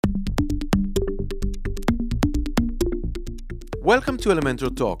Welcome to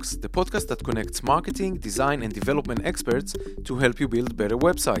Elementor Talks, the podcast that connects marketing, design, and development experts to help you build better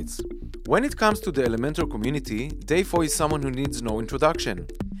websites. When it comes to the Elementor community, Dave Foy is someone who needs no introduction.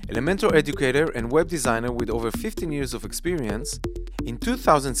 Elementor educator and web designer with over 15 years of experience, in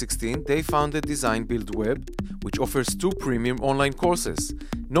 2016 Dave founded Design Build Web, which offers 2 premium online courses,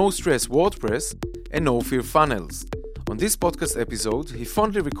 No Stress WordPress and No Fear Funnels. On this podcast episode, he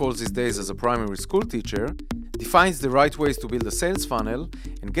fondly recalls his days as a primary school teacher, defines the right ways to build a sales funnel,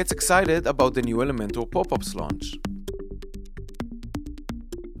 and gets excited about the new Elementor pop-ups launch.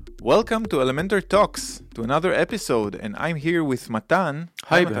 Welcome to Elementor Talks, to another episode, and I'm here with Matan.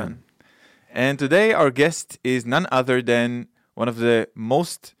 Hi, Matan. And today our guest is none other than one of the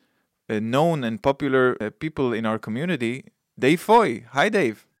most known and popular people in our community, Dave Foy. Hi,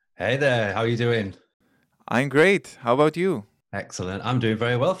 Dave. Hey there, how are you doing? I'm great. How about you? Excellent. I'm doing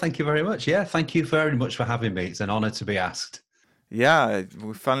very well. Thank you very much. Yeah, thank you very much for having me. It's an honor to be asked. Yeah,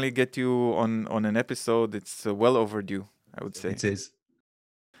 we finally get you on an episode. It's well overdue, I would say. It is.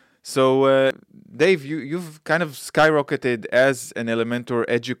 So, Dave, you've kind of skyrocketed as an Elementor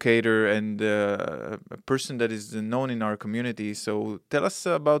educator and a person that is known in our community. So tell us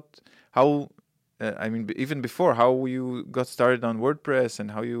about how, even before, how you got started on WordPress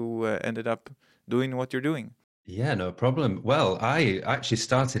and how you ended up doing what you're doing. Yeah, no problem. Well, I actually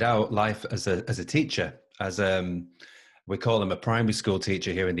started out life as a teacher, as we call them a primary school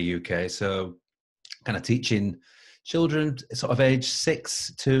teacher here in the UK. So kind of teaching children sort of age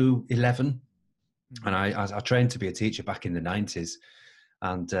 6 to 11. Mm-hmm. And I trained to be a teacher back in the 90s.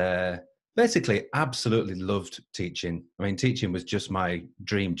 And basically absolutely loved teaching. I mean, teaching was just my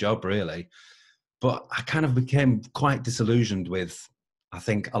dream job, really. But I kind of became quite disillusioned with, I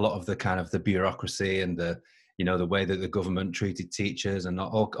think, a lot of the kind of the bureaucracy and the way that the government treated teachers and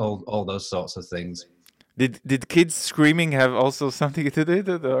all those sorts of things. Did kids screaming have also something to do with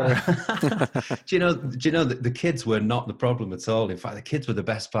it? Or? Do you know the kids were not the problem at all. In fact, the kids were the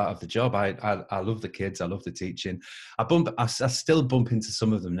best part of the job. I love the kids. I love the teaching. I still bump into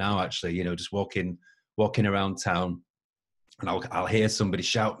some of them now, actually, just walking around town. And I'll hear somebody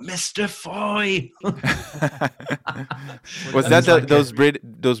shout, "Mr. Foy!" Was that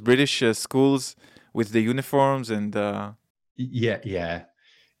those British schools with the uniforms and? Yeah.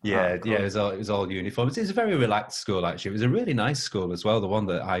 Cool. It was all uniforms. It's a very relaxed school, actually. It was a really nice school as well. The one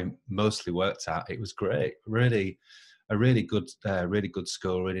that I mostly worked at, it was great. Really, a really good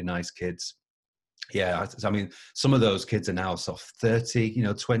school. Really nice kids. Yeah, I mean, some of those kids are now sort of 30,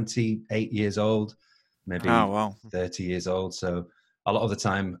 28 years old. Maybe 30 years old. So a lot of the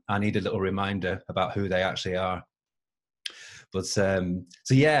time I need a little reminder about who they actually are. But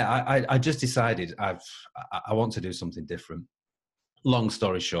I just decided I want to do something different. Long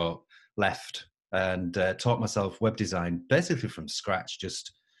story short, left and taught myself web design basically from scratch,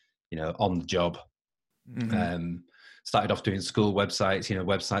 just, on the job. Mm-hmm. Started off doing school websites,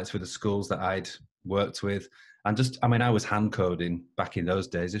 websites for the schools that I'd worked with. And I was hand coding back in those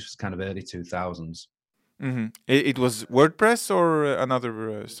days. This was kind of early 2000s. Mm-hmm. It was WordPress or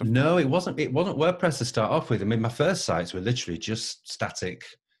another software? No, it wasn't. It wasn't WordPress to start off with. I mean, my first sites were literally just static,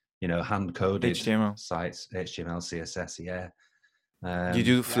 hand coded HTML sites, HTML, CSS. Yeah. Did you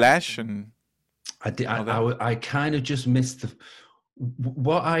do Flash and? I did. I kind of just missed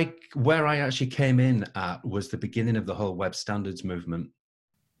where I actually came in at was the beginning of the whole web standards movement.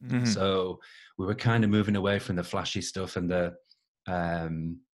 Mm-hmm. So we were kind of moving away from the flashy stuff and the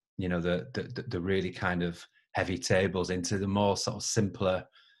really kind of heavy tables into the more sort of simpler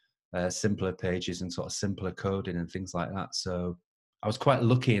pages and sort of simpler coding and things like that. So I was quite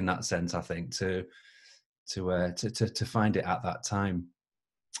lucky in that sense, I think, to find it at that time.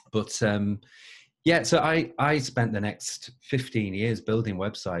 But so I spent the next 15 years building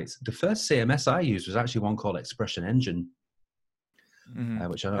websites. The first CMS I used was actually one called Expression Engine, mm-hmm.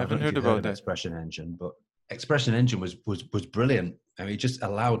 Which I haven't heard about that. Expression Engine, but Expression Engine was brilliant. I mean, it just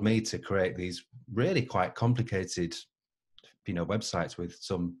allowed me to create these really quite complicated, websites with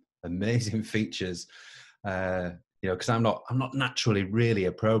some amazing features. Because I'm not naturally really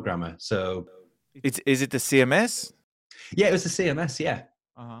a programmer. So, is it the CMS? Yeah, it was the CMS. Yeah.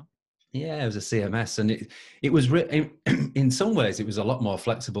 Uh-huh. Yeah, it was a CMS, and it was in some ways it was a lot more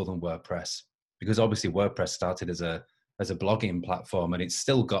flexible than WordPress, because obviously WordPress started as a blogging platform, and it's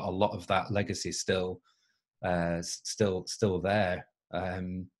still got a lot of that legacy still there,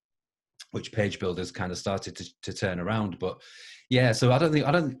 which page builders kind of started to turn around. But yeah, so I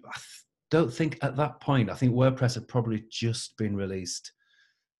don't think at that point, I think WordPress had probably just been released.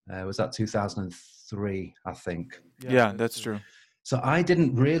 Was that 2003? I think. Yeah, that's true. So I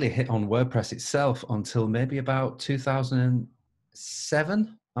didn't really hit on WordPress itself until maybe about 2000,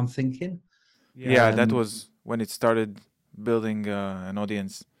 7, I'm thinking. Yeah, that was when it started building an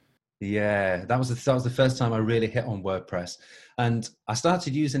audience. Yeah, that was the first time I really hit on WordPress, and I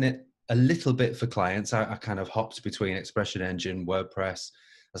started using it a little bit for clients. I kind of hopped between Expression Engine, WordPress.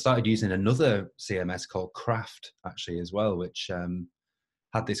 I started using another CMS called Craft actually as well, which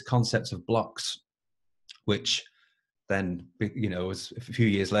had this concept of blocks, which then, you know, was a few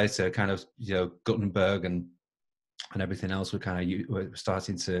years later, kind of, you know, Gutenberg and everything else were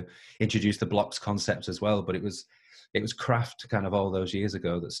starting to introduce the blocks concept as well. But it was Craft kind of all those years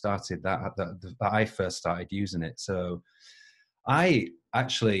ago that started that I first started using it. So I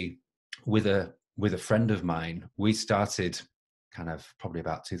actually, with a friend of mine, we started kind of probably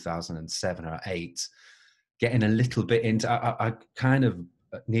about 2007 or 8, getting a little bit into, I kind of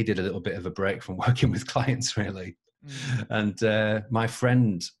needed a little bit of a break from working with clients, really. And my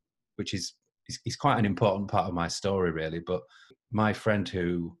friend, which is he's quite an important part of my story, really, but my friend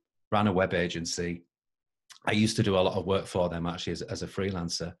who ran a web agency, I used to do a lot of work for them actually as a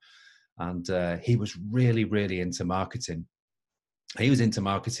freelancer. And he was really, really into marketing. He was into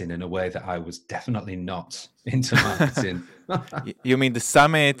marketing in a way that I was definitely not into marketing. You mean the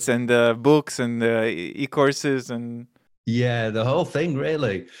summits and the books and the e-courses and... Yeah, the whole thing,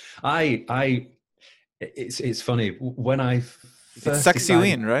 really. It's funny when I first it sucks you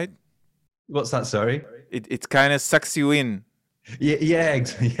in, right? What's that? Sorry. It kind of sucks you in. Yeah.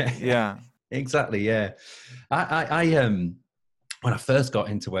 Exactly. Yeah. I when I first got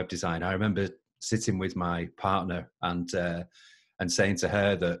into web design, I remember sitting with my partner and saying to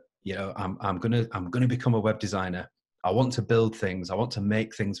her that, you know, I'm gonna become a web designer. I want to build things. I want to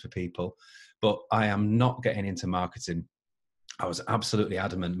make things for people, but I am not getting into marketing. I was absolutely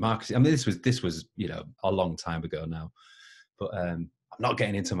adamant. Marketing. I mean, this was you know, a long time ago now, but I'm not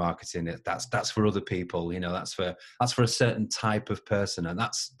getting into marketing. That's for other people. You know, that's for a certain type of person, and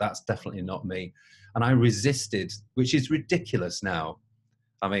that's definitely not me. And I resisted, which is ridiculous now.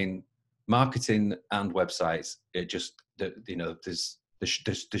 I mean, marketing and websites, it just, you know,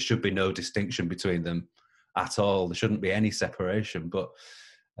 there should be no distinction between them at all. There shouldn't be any separation. But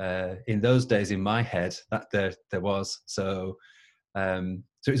in those days, in my head, that there was. So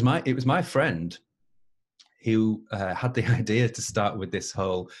it was my friend who had the idea to start with this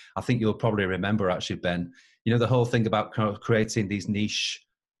whole, I think you'll probably remember actually, Ben, you know, the whole thing about kind of creating these niche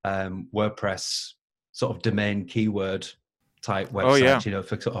WordPress sort of domain keyword type websites, you know,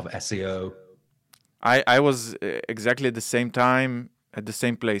 for sort of SEO. I was exactly at the same time at the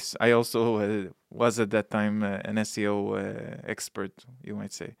same place. I also was at that time an SEO expert, you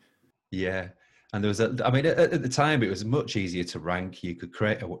might say. Yeah. And there was at the time, it was much easier to rank. You could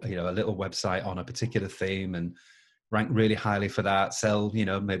create a little website on a particular theme and rank really highly for that, sell, you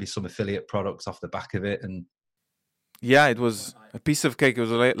know, maybe some affiliate products off the back of it. And yeah, it was a piece of cake. It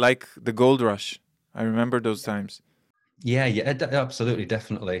was like the gold rush. I remember those times. Yeah, absolutely,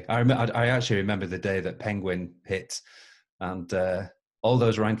 definitely. I actually remember the day that Penguin hit, and all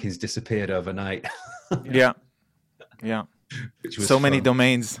those rankings disappeared overnight. Yeah. Which was so fun. Many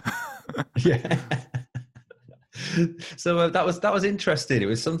domains. Yeah. So that was interesting. It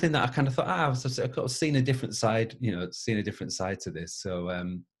was something that I kind of thought, I've seen a different side, you know, to this. So,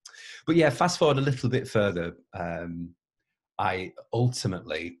 but yeah, fast forward a little bit further. I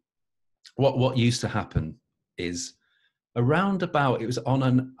ultimately, what used to happen is around about, it was on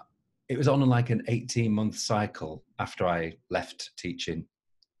like an 18-month cycle after I left teaching.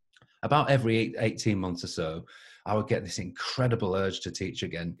 About every 18 months or so, I would get this incredible urge to teach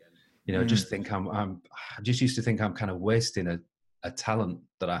again. You know, just think I just used to think I'm kind of wasting a talent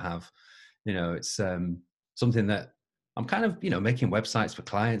that I have. You know, it's something that I'm kind of, you know, making websites for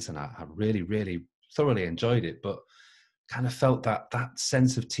clients, and I really, really thoroughly enjoyed it, but kind of felt that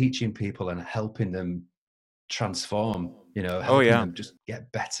sense of teaching people and helping them transform, you know, helping them just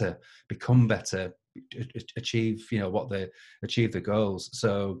get better, become better, achieve, you know, achieve the goals.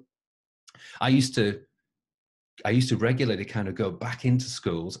 So I used to regularly kind of go back into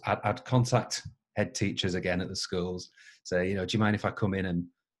schools. I'd contact head teachers again at the schools, say, you know, do you mind if I come in and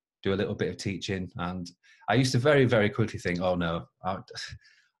do a little bit of teaching? And I used to very, very quickly think, oh no,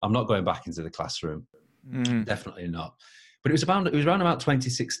 I'm not going back into the classroom. Definitely not. But it was around about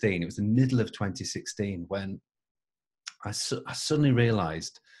 2016. It was the middle of 2016 when I suddenly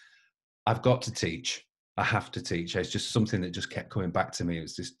realized I've got to teach. I have to teach. It's just something that just kept coming back to me. It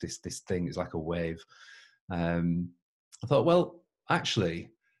was just this thing. It's like a wave. I thought, well, actually,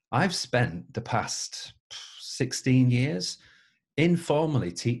 I've spent the past 16 years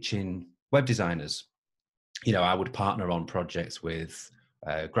informally teaching web designers. You know, I would partner on projects with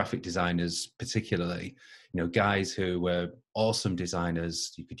graphic designers particularly, guys who were awesome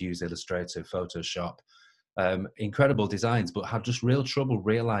designers. You could use Illustrator, Photoshop, incredible designs, but had just real trouble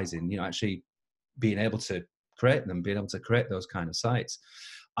realizing, actually being able to create them, being able to create those kind of sites.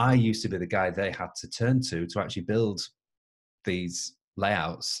 I used to be the guy they had to turn to actually build these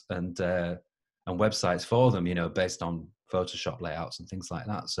layouts and websites for them, based on Photoshop layouts and things like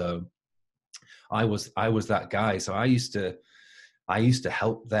that. So I was that guy. So I used to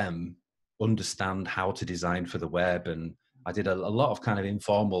help them understand how to design for the web, and I did a lot of kind of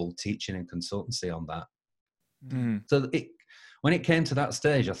informal teaching and consultancy on that. Mm. So when it came to that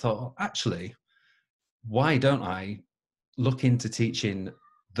stage, I thought, well, actually, why don't I look into teaching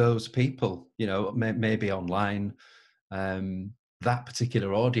those people, maybe online, that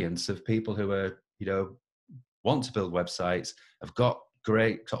particular audience of people who are, want to build websites, have got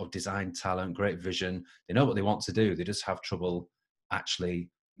great sort of design talent, great vision. They know what they want to do. They just have trouble actually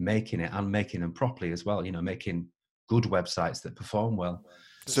making it and making them properly as well, making good websites that perform well.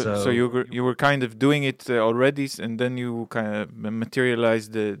 So you were kind of doing it already, and then you kind of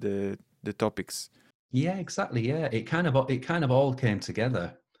materialized the topics. Yeah, exactly. Yeah, it kind of all came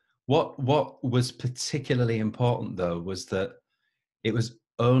together. What was particularly important though was that it was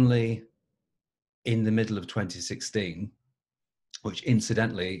only in the middle of 2016, which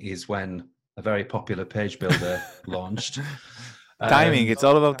incidentally is when a very popular page builder launched. Timing. It's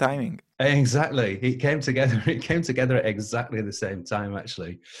all about timing. Exactly. It came together at exactly the same time,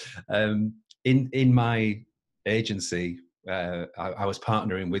 actually. In my agency, I was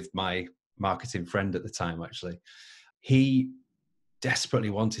partnering with my marketing friend at the time, actually. He desperately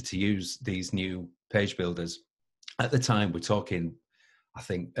wanted to use these new page builders. At the time, we're talking, I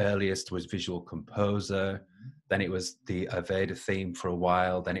think earliest was Visual Composer, then it was the Aveda theme for a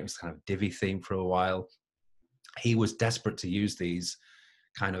while, then it was kind of Divi theme for a while. He was desperate to use these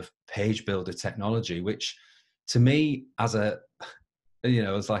kind of page builder technology, which to me as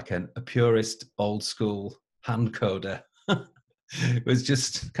as like a purist old school hand coder was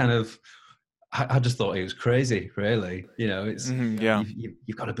just kind of, I just thought he was crazy, really. It's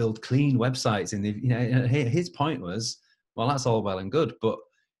you've got to build clean websites, and his point was, well, that's all well and good, but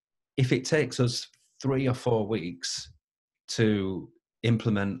if it takes us 3 or 4 weeks to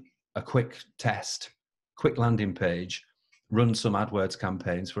implement a quick test, quick landing page, run some AdWords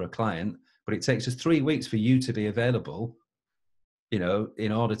campaigns for a client, but it takes us 3 weeks for you to be available,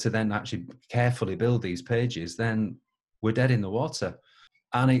 in order to then actually carefully build these pages, then we're dead in the water.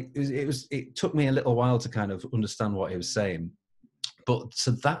 And it took me a little while to kind of understand what he was saying. But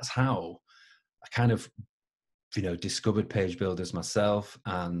so that's how I kind of, discovered page builders myself,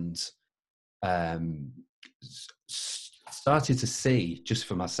 and started to see just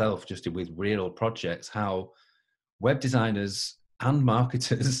for myself, just with real projects, how web designers and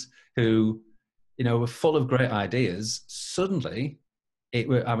marketers who, were full of great ideas, suddenly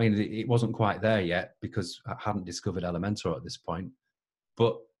it wasn't quite there yet because I hadn't discovered Elementor at this point,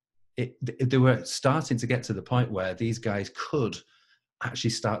 but they were starting to get to the point where these guys could actually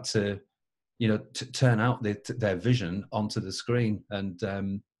start to, turn out their vision onto the screen. And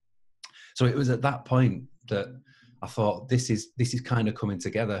so it was at that point that I thought, this is kind of coming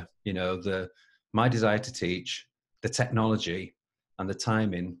together. My desire to teach, the technology, and the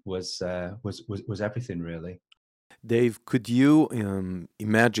timing was everything, really. Dave, could you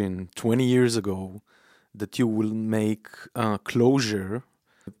imagine 20 years ago that you will make Clojure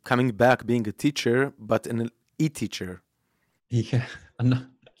coming back being a teacher, but an e-teacher? Yeah,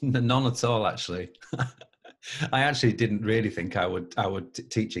 none at all, actually. I actually didn't really think I would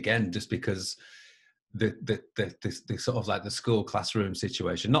teach again, just because the sort of like the school classroom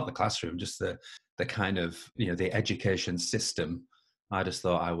situation, not the classroom, just the kind of, the education system. I just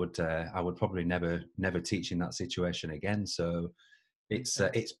thought I would probably never teach in that situation again. So it's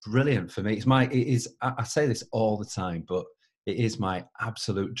brilliant for me. I say this all the time, but it is my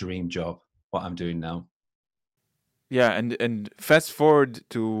absolute dream job, what I'm doing now. Yeah, and fast forward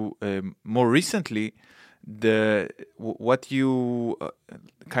to more recently, what you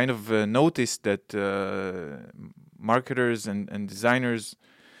kind of noticed that marketers and designers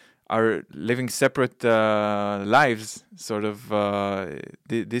are living separate lives. Sort of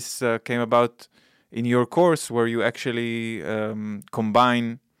this came about in your course, where you actually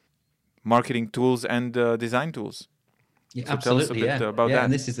combine marketing tools and design tools. Yeah, so absolutely. Tell us a bit about that.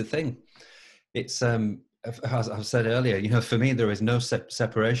 And this is the thing. It's as I've said earlier, for me there is no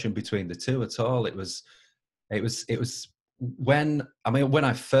separation between the two at all. It was when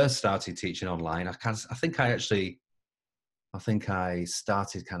I first started teaching online. I think I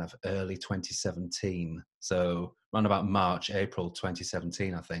started kind of early 2017. So around about March, April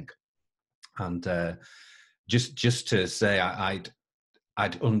 2017, I think. And just to say,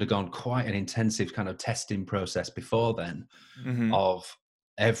 I'd undergone quite an intensive kind of testing process before then of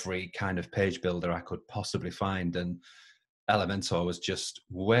every kind of page builder I could possibly find. And Elementor was just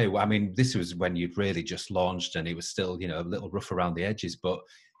I mean, this was when you'd really just launched and it was still, you know, a little rough around the edges. But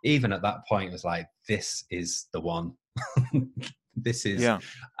even at that point, it was like, this is the one. This is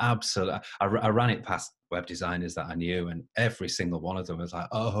absolute. I ran it past web designers that I knew, and every single one of them was like,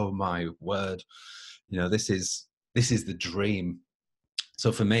 oh my word, you know, this is the dream.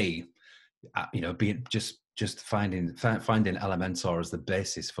 So for me, you know, being just finding Elementor as the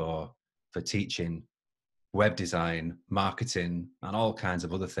basis for teaching web design, marketing, and all kinds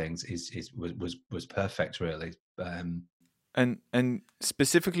of other things was perfect, really. And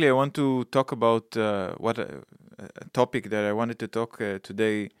specifically, I want to talk about what a topic that I wanted to talk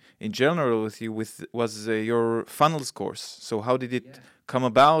today in general with you was your funnels course. So how did it come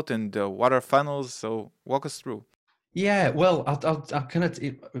about, and what are funnels? So walk us through. Yeah, well, I'll kind of,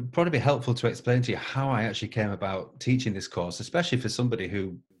 it would probably be helpful to explain to you how I actually came about teaching this course, especially for somebody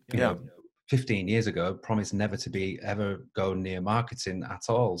who, you know, 15 years ago promised never to ever go near marketing at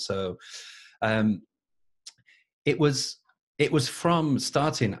all. So it was from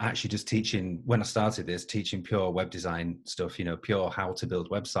starting actually just teaching, when I started this, teaching pure web design stuff, you know, pure how to build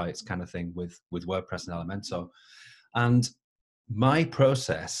websites kind of thing with WordPress and Elementor. And my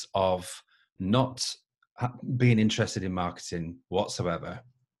process of not being interested in marketing whatsoever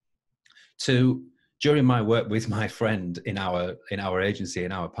to, during my work with my friend in our agency,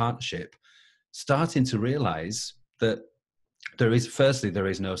 in our partnership, starting to realize that there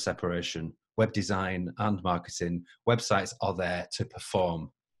is no separation. Web design and marketing, websites are there to perform.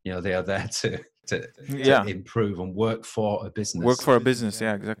 You know, they are there to improve and work for a business. Work for a business,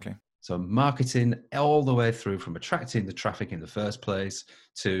 yeah, exactly. So marketing all the way through from attracting the traffic in the first place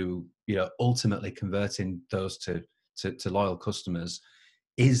to, you know, ultimately converting those to loyal customers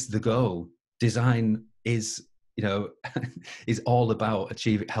is the goal. Design is, you know, is all about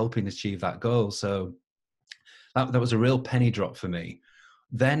helping achieve that goal. So that was a real penny drop for me.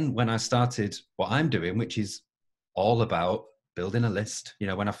 Then when I started what I'm doing, which is all about building a list, you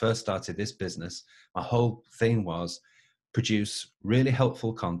know, when I first started this business, my whole thing was produce really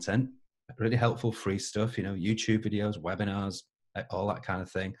helpful content, really helpful free stuff, you know, YouTube videos, webinars, all that kind of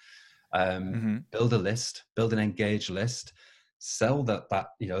thing. Build a list, build an engaged list, sell that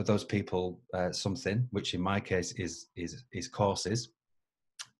you know, those people something, which in my case is courses.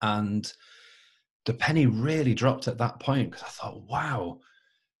 And the penny really dropped at that point because I thought, wow,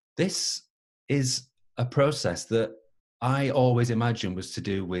 this is a process that I always imagined was to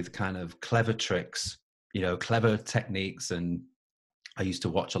do with kind of clever tricks, you know, clever techniques. And I used to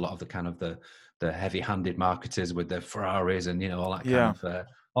watch a lot of the kind of the heavy-handed marketers with their Ferraris and, you know, all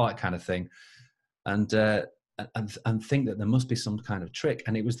that kind of thing. And think that there must be some kind of trick.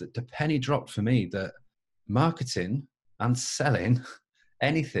 And it was that the penny dropped for me that marketing and selling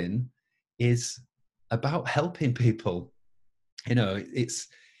anything is about helping people. You know, it's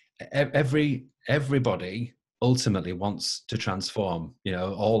everybody ultimately wants to transform. You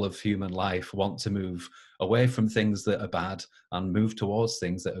know, all of human life want to move away from things that are bad and move towards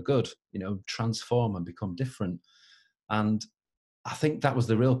things that are good, you know, transform and become different. And I think that was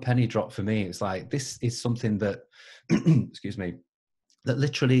the real penny drop for me. It's like, this is something that, excuse me, that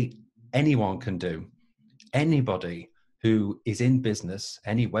literally anyone can do. Anybody who is in business,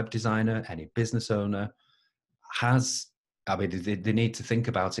 any web designer, any business owner has, I mean, they need to think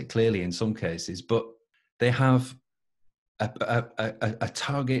about it clearly in some cases, but they have a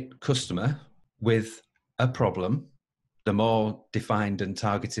target customer with a problem. The more defined and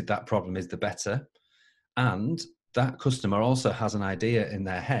targeted that problem is, the better. And that customer also has an idea in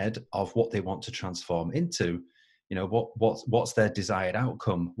their head of what they want to transform into. You know, what's their desired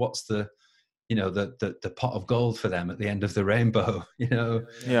outcome? What's the, you know, the pot of gold for them at the end of the rainbow? You know,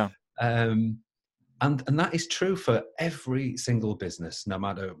 yeah. And that is true for every single business, no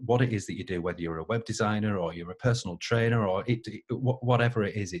matter what it is that you do, whether you're a web designer or you're a personal trainer or whatever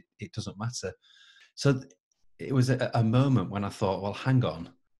it is, it doesn't matter. So it was a moment when I thought, well, hang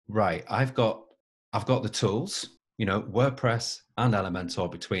on, right, I've got the tools, you know, WordPress and Elementor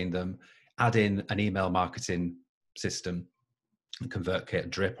between them, add in an email marketing system,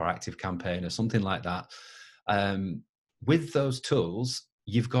 ConvertKit, Drip or ActiveCampaign or something like that. With those tools,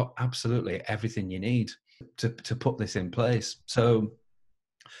 you've got absolutely everything you need to put this in place. So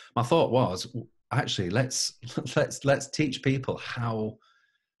my thought was, actually, let's teach people how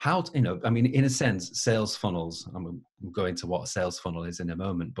to, you know, I mean, in a sense, sales funnels, and we'll go into what a sales funnel is in a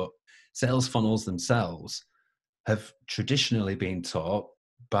moment, but sales funnels themselves have traditionally been taught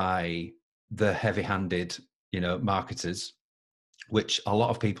by the heavy-handed, marketers, which a lot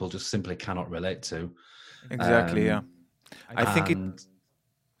of people just simply cannot relate to. Exactly. Yeah. I think it. And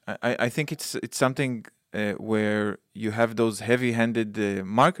I think it's something where you have those heavy-handed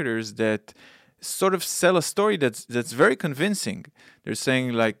marketers that sort of sell a story that's very convincing. They're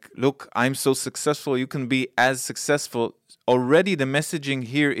saying like, "Look, I'm so successful. You can be as successful." Already, the messaging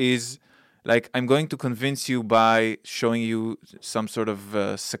here is like, "I'm going to convince you by showing you some sort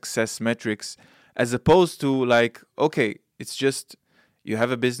of success metrics," as opposed to like, "Okay, it's just." You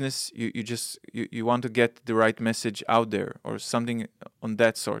have a business, you want to get the right message out there or something on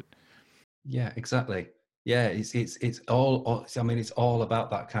that sort. Yeah, exactly. Yeah, it's all. I mean, it's all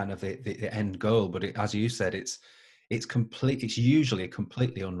about that kind of the end goal. But as you said, it's complete. It's usually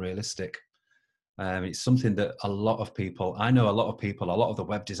completely unrealistic. It's something that a lot of people. I know a lot of people. A lot of the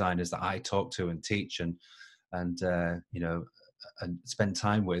web designers that I talk to and teach and and spend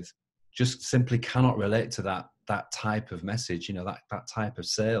time with just simply cannot relate to that type of message. That type of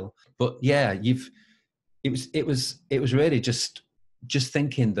sale. But yeah, it was really just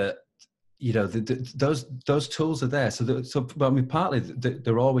thinking that those tools are there. But I mean, partly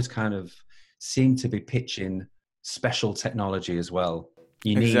they're always kind of seem to be pitching special technology as well.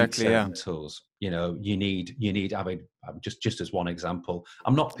 You need certain tools. You need. I mean, just as one example,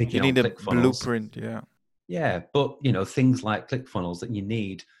 I'm not picking on ClickFunnels. You need a blueprint, yeah. Yeah, but things like ClickFunnels that you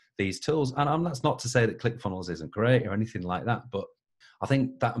need these tools, and that's not to say that ClickFunnels isn't great or anything like that, but I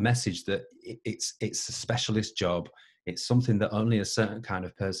think that message that it's a specialist job. It's something that only a certain kind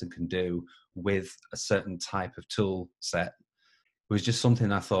of person can do with a certain type of tool set. It was just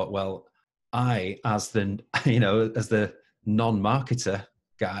something I thought, well, I, as the, as the non-marketer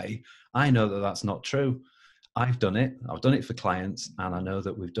guy, I know that that's not true. I've done it for clients, and I know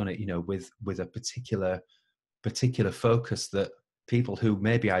that we've done it, with a particular focus that people who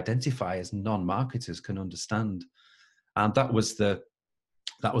maybe identify as non-marketers can understand. And that was the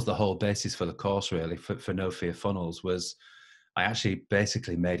whole basis for the course, really, for No Fear Funnels. Was I actually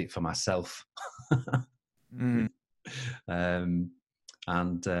basically made it for myself.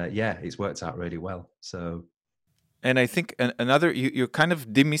 It's worked out really well. So, and I think another, you're kind of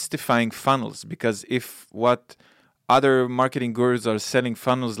demystifying funnels, because if what other marketing gurus are selling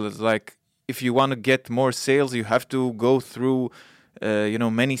funnels is like, if you want to get more sales, you have to go through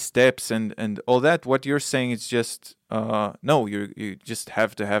many steps and all that. What you're saying is just no. You just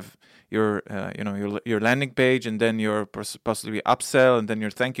have to have your your landing page, and then your possibly upsell, and then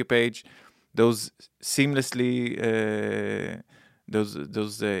your thank you page. Those seamlessly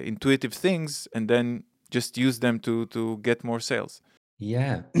those intuitive things, and then just use them to get more sales.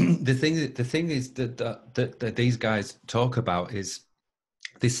 Yeah, the thing is that these guys talk about is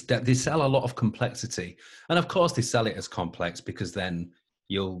this, that they sell a lot of complexity, and of course they sell it as complex because then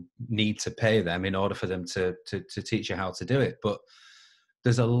you'll need to pay them in order for them to teach you how to do it. But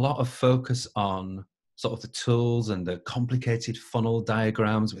there's a lot of focus on sort of the tools and the complicated funnel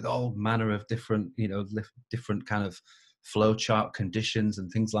diagrams with all manner of different different kind of flowchart conditions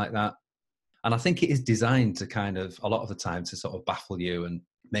and things like that. And I think it is designed to kind of, a lot of the time, to sort of baffle you and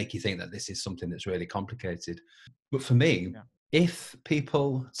make you think that this is something that's really complicated. But for me, if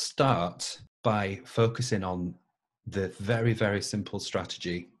people start by focusing on the very, very simple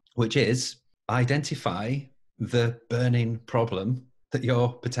strategy, which is identify the burning problem that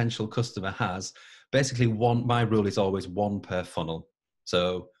your potential customer has. Basically, my rule is always one per funnel.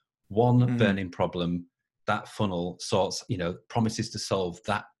 So one burning problem, that funnel promises to solve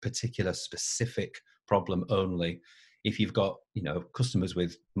that particular specific problem only. If you've got, customers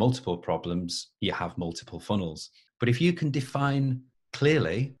with multiple problems, you have multiple funnels. But if you can define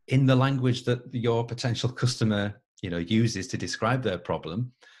clearly in the language that your potential customer, uses to describe their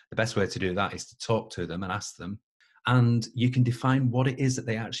problem, the best way to do that is to talk to them and ask them. And you can define what it is that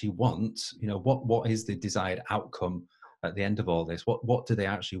they actually want. What is the desired outcome at the end of all this? What do they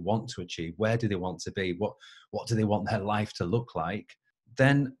actually want to achieve? Where do they want to be? What do they want their life to look like?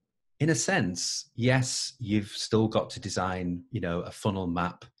 Then, in a sense, yes, you've still got to design, a funnel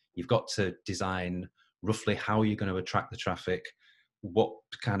map. You've got to design roughly how you're going to attract the traffic, what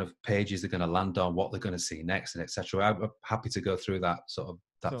kind of pages they're going to land on, what they're going to see next, and etc. I'm happy to go through that sort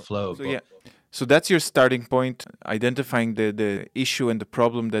of flow. So that's your starting point, identifying the issue and the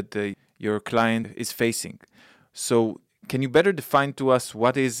problem that your client is facing. So can you better define to us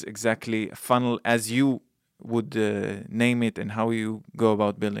what is exactly a funnel as you would name it, and how you go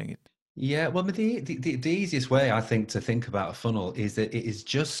about building it? Yeah, well, the easiest way I think to think about a funnel is that it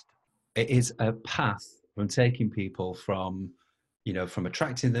is a path from taking people from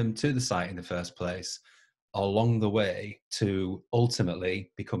attracting them to the site in the first place, along the way to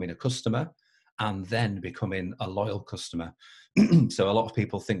ultimately becoming a customer and then becoming a loyal customer. So a lot of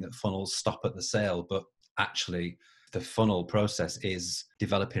people think that funnels stop at the sale, but actually the funnel process is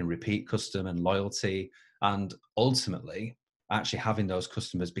developing repeat custom and loyalty, and ultimately actually having those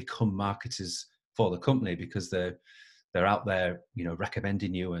customers become marketers for the company because they're out there, you know,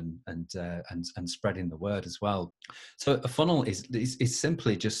 recommending you and spreading the word as well. So a funnel is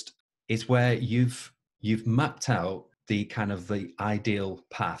simply just, it's where you've mapped out the kind of the ideal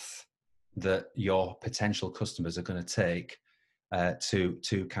path that your potential customers are going to take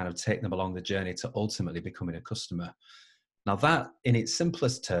to kind of take them along the journey to ultimately becoming a customer. Now that in its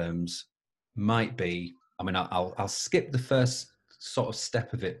simplest terms might be, I mean, I'll skip the first sort of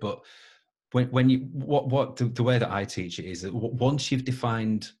step of it, but when you the way that I teach it is that once you've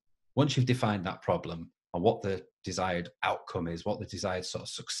defined that problem and what the desired outcome is, what the desired sort of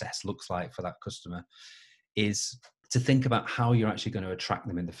success looks like for that customer, is to think about how you're actually going to attract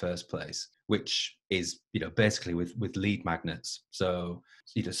them in the first place, which is, you know, basically with lead magnets. So,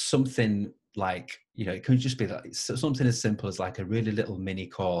 you know, something like, you know, it could just be like something as simple as like a really little mini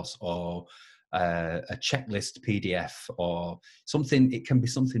course or a checklist PDF or something. It can be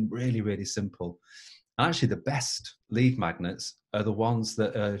something really, really simple. And actually, the best lead magnets are the ones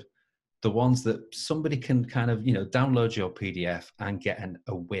that somebody can kind of, you know, download your PDF and get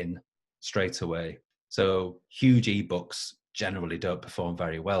a win straight away. So huge ebooks generally don't perform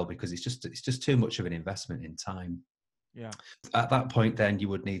very well because it's just too much of an investment in time. Yeah. At that point, then you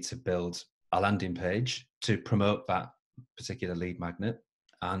would need to build a landing page to promote that particular lead magnet,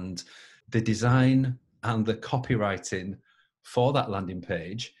 and the design and the copywriting for that landing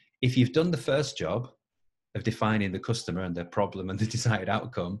page. If you've done the first job of defining the customer and their problem and the desired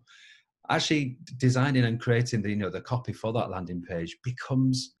outcome, actually designing and creating the copy for that landing page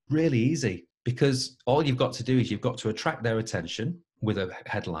becomes really easy, because all you've got to do is you've got to attract their attention with a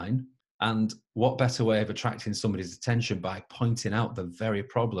headline. And what better way of attracting somebody's attention by pointing out the very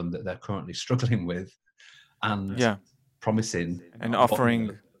problem that they're currently struggling with and promising and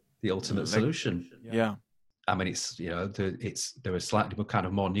offering the ultimate solution. Yeah. I mean, it's, you know, there are slightly kind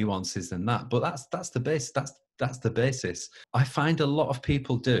of more nuances than that, but that's the base. That's the basis. I find a lot of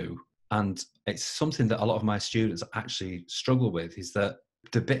people do, and it's something that a lot of my students actually struggle with, is that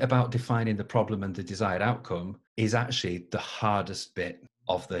the bit about defining the problem and the desired outcome is actually the hardest bit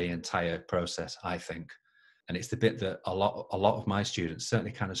of the entire process, I think. And it's the bit that a lot of my students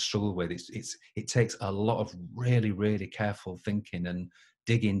certainly kind of struggle with. It takes a lot of really, really careful thinking and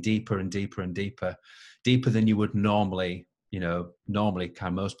digging deeper and deeper and deeper than you would normally kind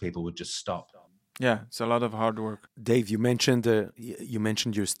of most people would just stop. Yeah, it's a lot of hard work. Dave, you mentioned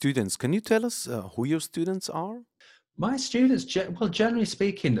your students. Can you tell us who your students are? My students, well, generally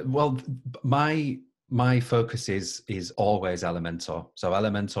speaking, well, my focus is always Elementor. So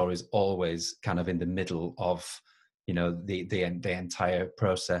Elementor is always kind of in the middle of, you know, the entire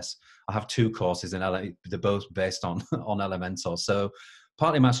process. I have two courses, and they're both based on Elementor. So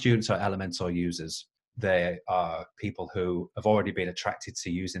partly my students are Elementor users. They are people who have already been attracted to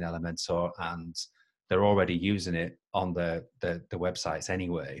using Elementor, and they're already using it on the websites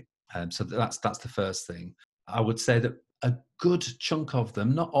anyway. So that's the first thing. I would say that a good chunk of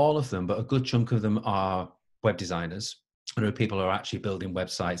them, not all of them, but a good chunk of them are web designers. There are people who are actually building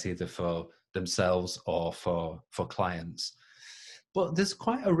websites either for themselves or for clients. But there's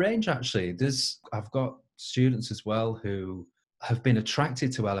quite a range, actually. I've got students as well who have been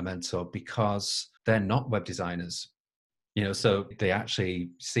attracted to Elementor because they're not web designers. You know, so they actually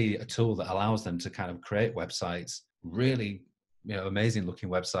see a tool that allows them to kind of create websites, really, you know, amazing looking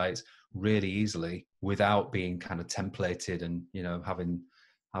websites really easily without being kind of templated and, you know, having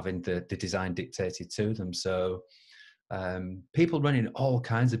the design dictated to them. So people running all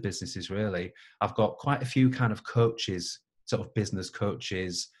kinds of businesses, really. I've got quite a few kind of coaches, sort of business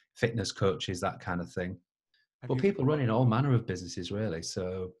coaches, fitness coaches, that kind of thing. But people running all manner of businesses, really.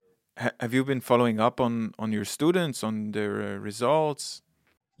 So have you been following up on your students, on their results?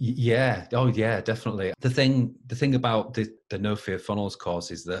 Yeah. Oh, yeah, definitely. The thing about the No Fear Funnels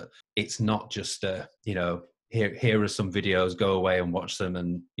course is that it's not just you know, here are some videos, go away and watch them,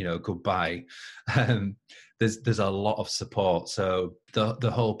 and, you know, goodbye. There's a lot of support. So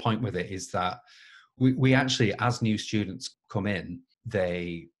the whole point with it is that we actually, as new students come in,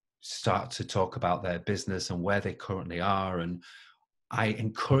 they start to talk about their business and where they currently are, and I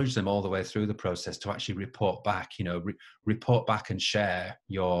encourage them all the way through the process to actually report back, you know, report back and share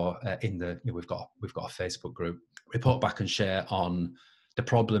your, we've got a Facebook group, report back and share on the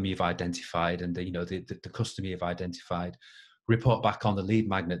problem you've identified and the customer you've identified. report back on the lead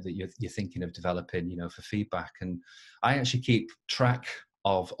magnet that you're thinking of developing, you know, for feedback. And I actually keep track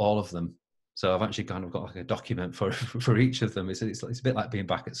of all of them. So I've actually kind of got like a document for each of them. It's a bit like being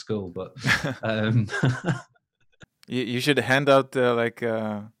back at school, but You should hand out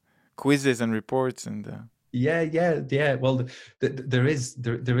quizzes and reports and. Yeah. Well, there is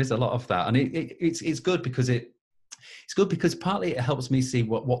a lot of that, and it's good because partly it helps me see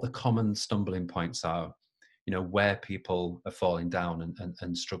what the common stumbling points are, you know, where people are falling down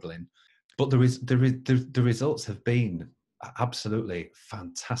and struggling. But the results have been absolutely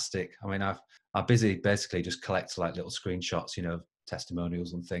fantastic. I mean, I've basically just collect like little screenshots, you know,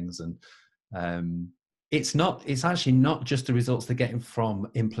 testimonials and things, and it's actually not just the results they're getting from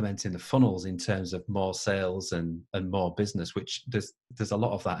implementing the funnels in terms of more sales and more business, which there's a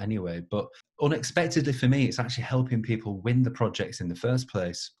lot of that anyway. But unexpectedly for me, it's actually helping people win the projects in the first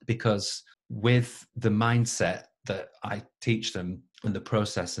place, because with the mindset that I teach them and the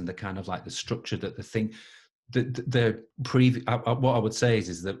process and the kind of like the structure that the thing, what I would say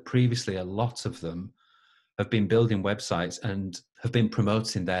is that previously a lot of them have been building websites and have been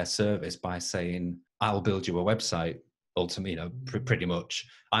promoting their service by saying, I'll build you a website. Ultimately, you know, pretty much,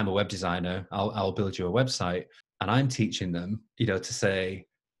 I'm a web designer. I'll build you a website, and I'm teaching them, you know, to say,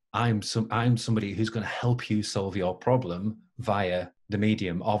 I'm somebody who's going to help you solve your problem via the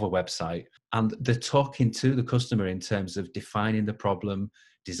medium of a website. And they're talking to the customer in terms of defining the problem,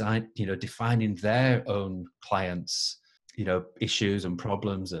 defining their own clients, you know, issues and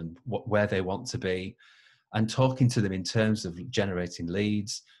problems and where they want to be, and talking to them in terms of generating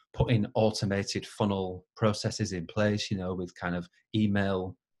leads, putting automated funnel processes in place, you know, with kind of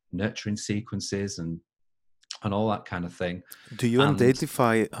email nurturing sequences and all that kind of thing. Do you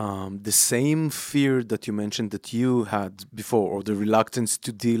identify the same fear that you mentioned that you had before, or the reluctance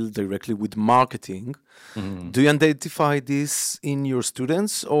to deal directly with marketing? Mm-hmm. Do you identify this in your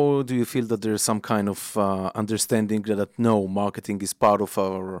students, or do you feel that there's some kind of understanding that no, marketing is part of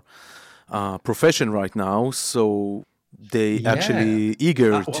our profession right now, so they actually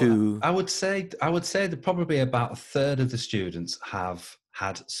eager to... I would say that probably about a third of the students have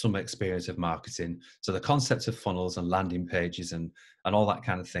had some experience of marketing. So the concepts of funnels and landing pages and all that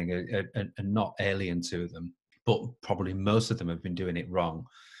kind of thing are not alien to them. But probably most of them have been doing it wrong.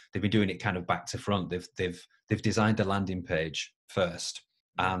 They've been doing it kind of back to front. They've designed a landing page first,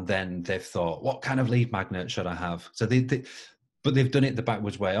 and then they've thought, what kind of lead magnet should I have? So but they've done it the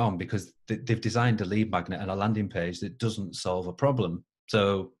backwards way on, because they've designed a lead magnet and a landing page that doesn't solve a problem.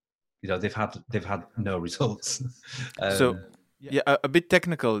 So, you know, they've had no results. Yeah, a bit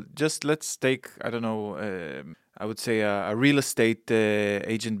technical. Just let's take, I don't know, I would say a real estate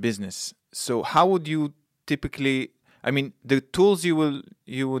agent business. So how would you typically, I mean, the tools you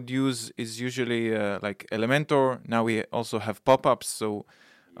would use is usually like Elementor. Now we also have pop-ups. So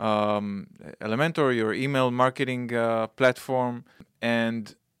Elementor, your email marketing platform.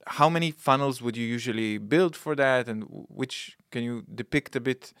 And how many funnels would you usually build for that? And can you depict a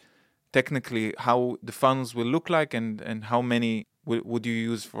bit technically how the funnels will look like, and how many would you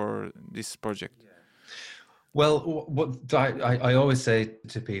use for this project? Well, what I always say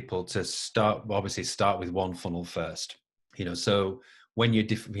to people to start with one funnel first. You know, so when you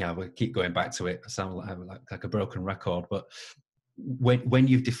we keep going back to it. I sound like a broken record, but when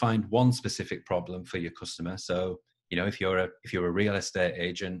you've defined one specific problem for your customer, so you know, if you're a real estate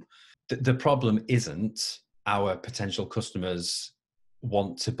agent, the problem isn't our potential customers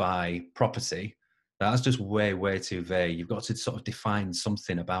want to buy property. That's just way too vague. You've got to sort of define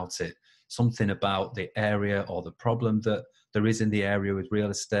something about it, something about the area or the problem that there is in the area with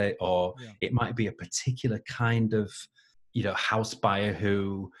real estate, or it might be a particular kind of, you know, house buyer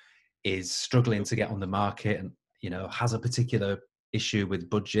who is struggling to get on the market and, you know, has a particular issue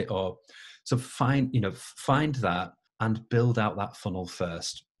with budget, or so find that and build out that funnel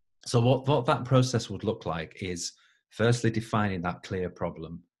first. So what that process would look like is firstly defining that clear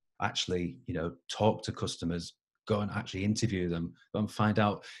problem. Actually, you know, talk to customers, go and actually interview them, go and find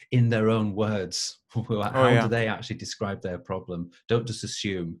out in their own words how do they actually describe their problem. Don't just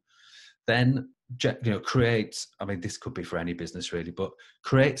assume. Then, you know, create. I mean, this could be for any business really, but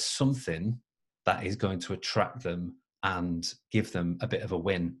create something that is going to attract them and give them a bit of a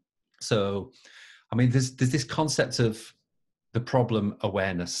win. So, I mean, there's this concept of the problem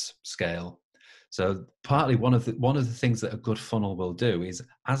awareness scale. So partly one of the things that a good funnel will do is,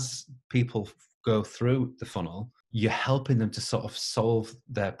 as people go through the funnel, you're helping them to sort of solve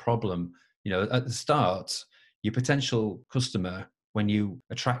their problem. You know, at the start, your potential customer, when you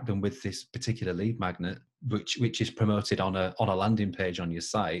attract them with this particular lead magnet, which is promoted on a landing page on your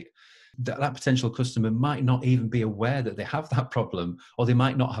site, that potential customer might not even be aware that they have that problem, or they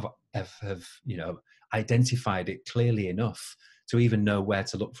might not have identified it clearly enough to even know where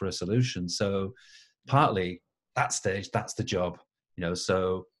to look for a solution. So partly that stage, that's the job,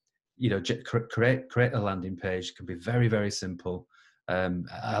 so create a landing page can be very, very simple.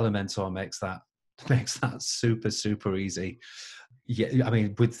 Elementor makes that super easy. Yeah, I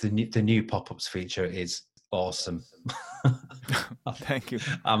mean, with the new pop-ups feature is awesome. Thank you.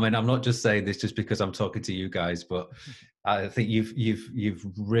 I mean, I'm not just saying this just because I'm talking to you guys, but I think you've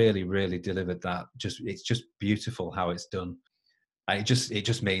really delivered that. It's just beautiful how it's done. And it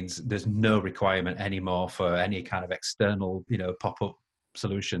just means there's no requirement anymore for any kind of external, pop-up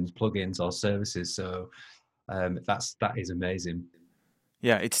solutions, plugins, or services. So that is amazing.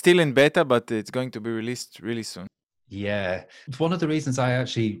 Yeah, it's still in beta, but it's going to be released really soon. Yeah, it's one of the reasons I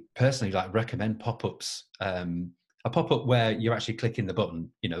actually personally recommend pop-ups. A pop-up where you're actually clicking the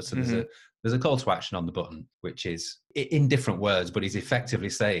button, so there's a call to action on the button, which is in different words, but is effectively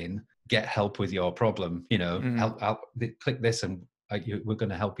saying, get help with your problem, help, click this and we're going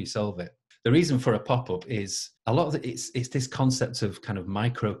to help you solve it. The reason for a pop-up is a lot of it's this concept of kind of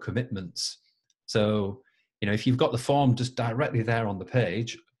micro commitments. So, if you've got the form just directly there on the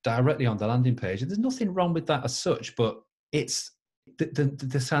page, directly on the landing page, there's nothing wrong with that as such, but it's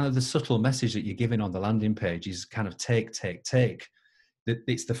the kind of the subtle message that you're giving on the landing page is kind of take.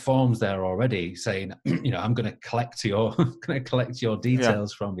 It's the forms there already saying, I'm going to collect your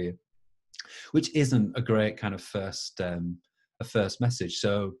details from you, which isn't a great kind of first message.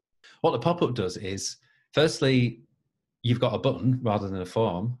 So what the pop-up does is, firstly, you've got a button rather than a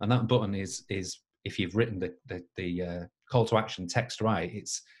form, and that button is if you've written the call to action text right,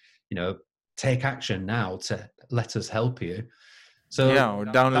 it's take action now to let us help you. So or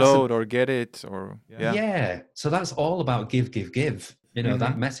download or get it, or so that's all about give.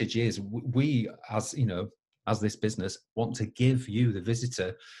 That message is, we as this business want to give you, the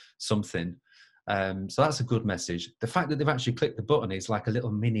visitor, something. So that's a good message. The fact that they've actually clicked the button is like a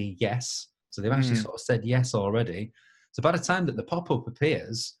little mini yes. So they've actually sort of said yes already. So by the time that the pop-up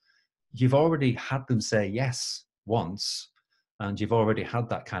appears, you've already had them say yes once, and you've already had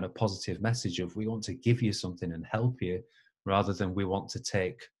that kind of positive message of, we want to give you something and help you, rather than we want to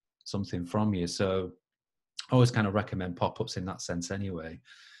take something from you. So I always kind of recommend pop-ups in that sense anyway.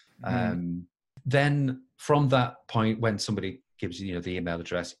 Then from that point, when somebody gives you, the email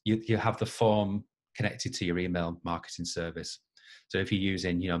address, you have the form connected to your email marketing service. So if you're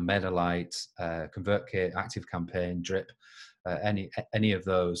using, MailerLite, ConvertKit, ActiveCampaign, Drip, any of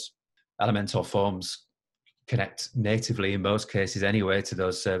those, Elementor forms connect natively in most cases anyway to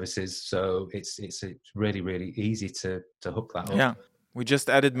those services. So it's really easy to hook that up. Yeah, we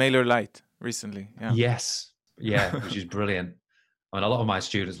just added MailerLite recently. Yeah. Yes, which is brilliant. I mean, a lot of my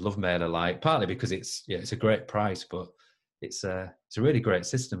students love MailerLite, partly because it's a great price, but it's a really great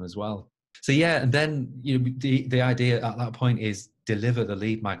system as well. So and then the idea at that point is deliver the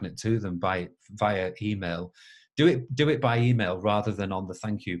lead magnet to them via email. Do it by email rather than on the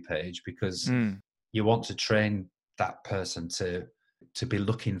thank you page, because you want to train that person to be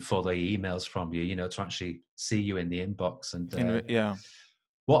looking for the emails from you, to actually see you in the inbox. And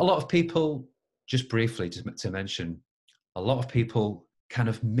what a lot of people, just briefly to mention, a lot of people kind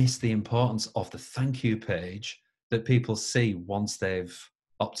of miss the importance of the thank you page that people see once they've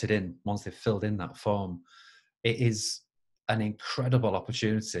opted in, once they've filled in that form. It is an incredible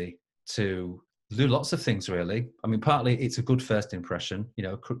opportunity to do lots of things, really. I mean, partly it's a good first impression,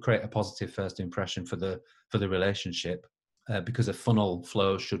 create a positive first impression for the relationship, because a funnel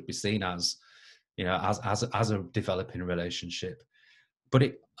flow should be seen as, as a developing relationship. But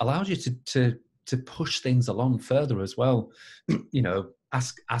it allows you to push things along further as well.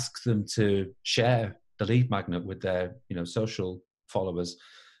 Ask them to share the lead magnet with their, social followers.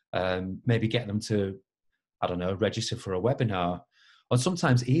 Maybe get them to, I don't know, register for a webinar, or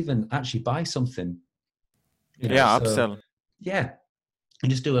sometimes even actually buy something. Upsell. Yeah, and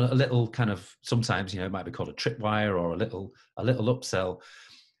just do a little kind of, sometimes, it might be called a tripwire or a little upsell.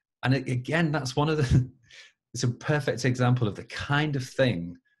 And again, that's one of it's a perfect example of the kind of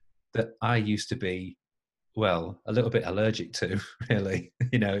thing that I used to be, a little bit allergic to, really.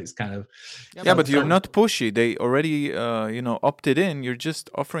 It's kind of... Yeah, but you're not pushy. They already, opted in. You're just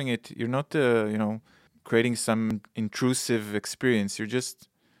offering it. You're not, creating some intrusive experience.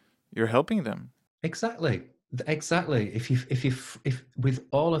 You're helping them. Exactly. If with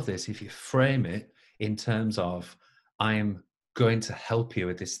all of this, if you frame it in terms of, I'm going to help you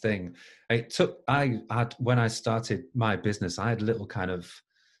with this thing. When I started my business, I had a little kind of,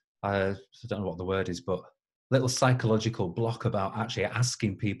 I don't know what the word is, but little psychological block about actually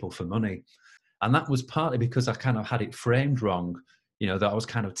asking people for money. And that was partly because I kind of had it framed wrong, that I was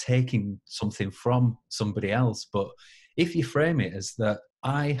kind of taking something from somebody else. But if you frame it as that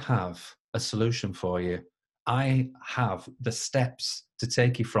I have a solution for you, I have the steps to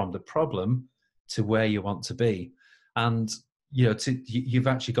take you from the problem to where you want to be. And, you've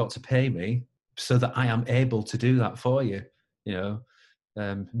actually got to pay me so that I am able to do that for you.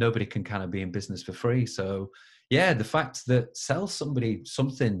 Nobody can kind of be in business for free. So yeah, the fact that sell somebody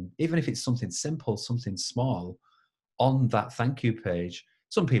something, even if it's something simple, something small, on that thank you page,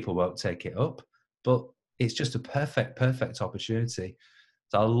 some people won't take it up, but it's just a perfect opportunity.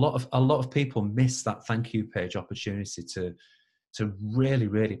 So a lot of people miss that thank you page opportunity to really,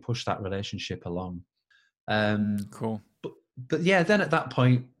 really push that relationship along. Cool. But yeah, then at that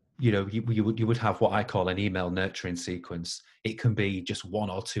point, you would have what I call an email nurturing sequence. It can be just 1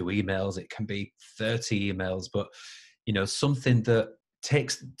 or 2 emails. It can be 30 emails, but something that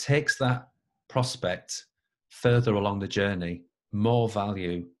takes that prospect further along the journey, more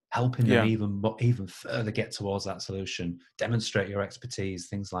value, helping them even further get towards that solution, demonstrate your expertise,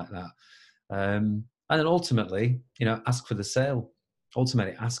 things like that. And then ultimately, ask for the sale.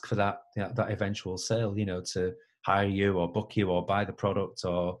 Ultimately, ask for that eventual sale. To hire you or book you or buy the product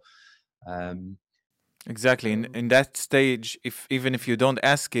or. Exactly. In that stage, even if you don't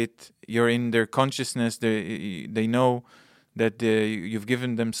ask it, you're in their consciousness. They know that you've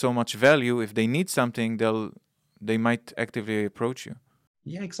given them so much value. If they need something, they might actively approach you.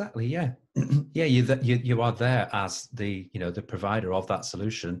 Yeah, exactly. Yeah, yeah. You are there as the the provider of that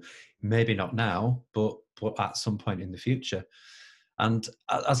solution. Maybe not now, but at some point in the future. And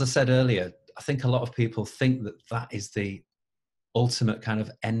as I said earlier, I think a lot of people think that is the ultimate kind of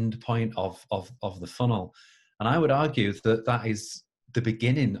end point of the funnel, and I would argue that is the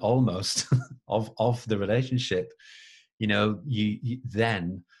beginning almost of the relationship. You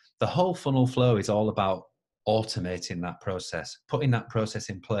then the whole funnel flow is all about automating that process, putting that process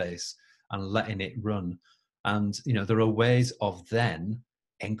in place and letting it run. And there are ways of then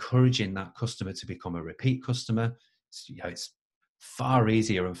encouraging that customer to become a repeat customer. It's far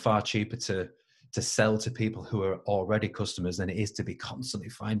easier and far cheaper to sell to people who are already customers than it is to be constantly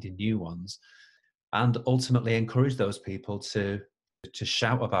finding new ones, and ultimately encourage those people to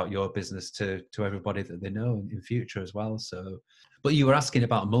shout about your business to everybody that they know in future as well. So, but you were asking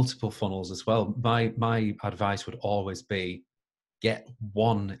about multiple funnels as well. My advice would always be get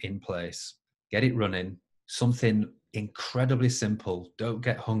one in place, get it running, something incredibly simple. Don't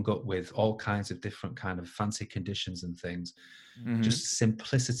get hung up with all kinds of different kind of fancy conditions and things. Mm-hmm. Just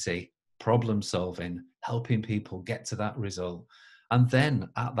simplicity, problem solving, helping people get to that result. And then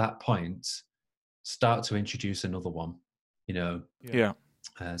at that point, start to introduce another one.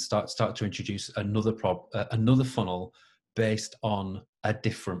 Start to introduce another funnel based on a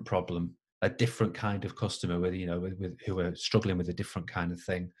different problem, a different kind of customer with who are struggling with a different kind of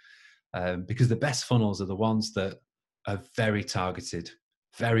thing. Because the best funnels are the ones that are very targeted,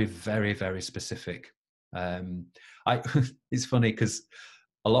 very, very, very specific. It's funny because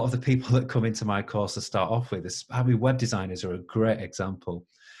a lot of the people that come into my course to start off with, web designers are a great example.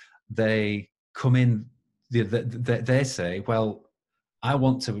 They come in, they say, well, I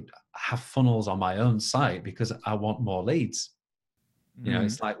want to have funnels on my own site because I want more leads.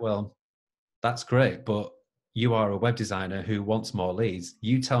 It's like, well, that's great, but you are a web designer who wants more leads.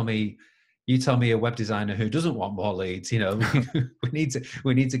 You tell me a web designer who doesn't want more leads.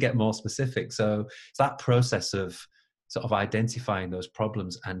 we need to get more specific. So it's that process of sort of identifying those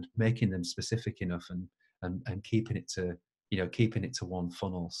problems and making them specific enough and keeping it to one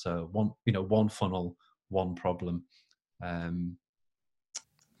funnel. So one funnel, one problem.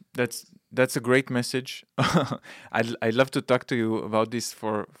 That's a great message. I'd love to talk to you about this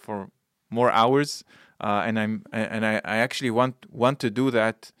for more hours, and I actually want to do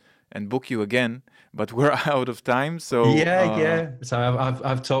that and book you again, but we're out of time. So yeah. So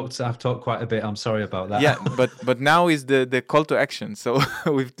I've talked quite a bit. I'm sorry about that. Yeah, but now is the call to action. So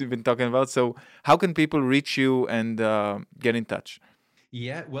we've been talking about. So how can people reach you and get in touch?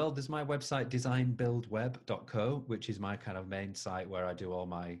 Yeah, well, there's my website, designbuildweb.co, which is my kind of main site where I do all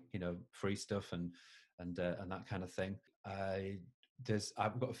my, free stuff and that kind of thing. I've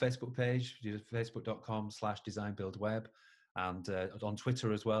got a Facebook page, facebook.com/designbuildweb, and on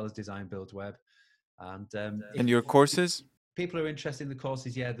Twitter as well as designbuildweb. And your courses? People are interested in the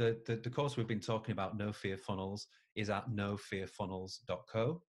courses. Yeah, the course we've been talking about, No Fear Funnels, is at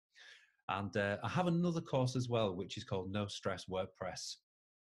nofearfunnels.co. And I have another course as well, which is called No Stress WordPress.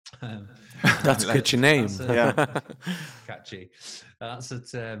 That's a catchy name. Catchy. That's at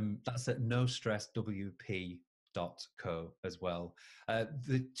nostresswp.co as well.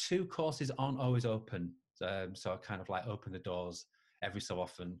 The two courses aren't always open, so I kind of like open the doors every so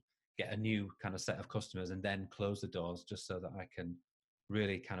often, get a new kind of set of customers, and then close the doors just so that I can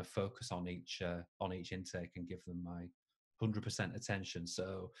really kind of focus on each intake and give them my 100% attention.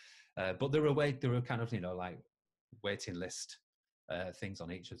 So, but there are kind of like waiting list things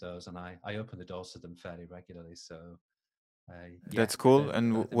on each of those, and I open the doors to them fairly regularly. So that's cool,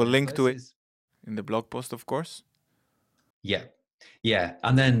 and we'll link to it in the blog post, of course. Yeah,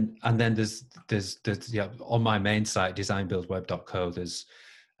 and then there's on my main site, designbuildweb.co. There's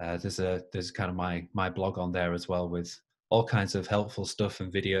kind of my blog on there as well with all kinds of helpful stuff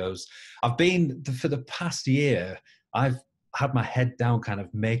and videos. I've been for the past year, I've had my head down kind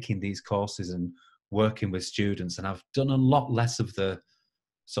of making these courses and working with students, and I've done a lot less of the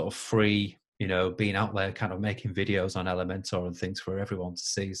sort of free, being out there kind of making videos on Elementor and things for everyone to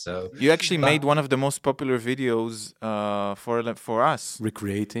see. So you actually made one of the most popular videos for us,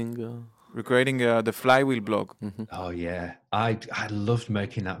 recreating the Flywheel blog. Mm-hmm. Oh yeah, I loved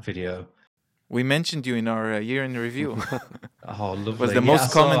making that video. We mentioned you in our year in review. Oh, lovely! It was the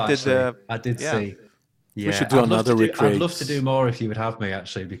most commented. I did see. Yeah, we should do another recreate. I'd love to do more if you would have me,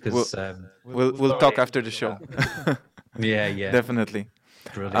 actually, because we'll talk after the show. Yeah, definitely.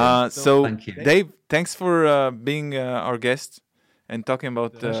 Brilliant. So, thank you, Dave. Thanks for being our guest and talking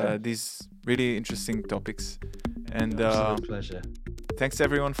about these really interesting topics. And absolute pleasure. Thanks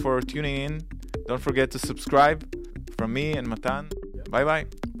everyone for tuning in. Don't forget to subscribe. From me and Matan. Bye bye.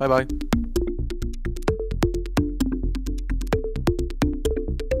 Bye bye.